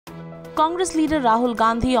Congress leader Rahul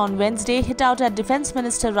Gandhi on Wednesday hit out at Defence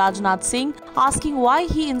Minister Rajnath Singh, asking why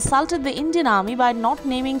he insulted the Indian Army by not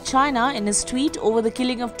naming China in his tweet over the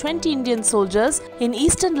killing of 20 Indian soldiers in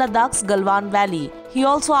eastern Ladakh's Galwan valley. He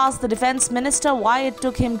also asked the Defence Minister why it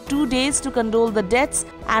took him 2 days to condole the deaths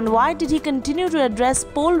and why did he continue to address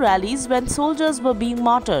poll rallies when soldiers were being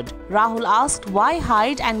martyred. Rahul asked why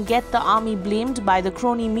hide and get the army blamed by the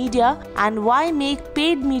crony media and why make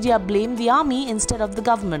paid media blame the army instead of the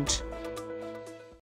government.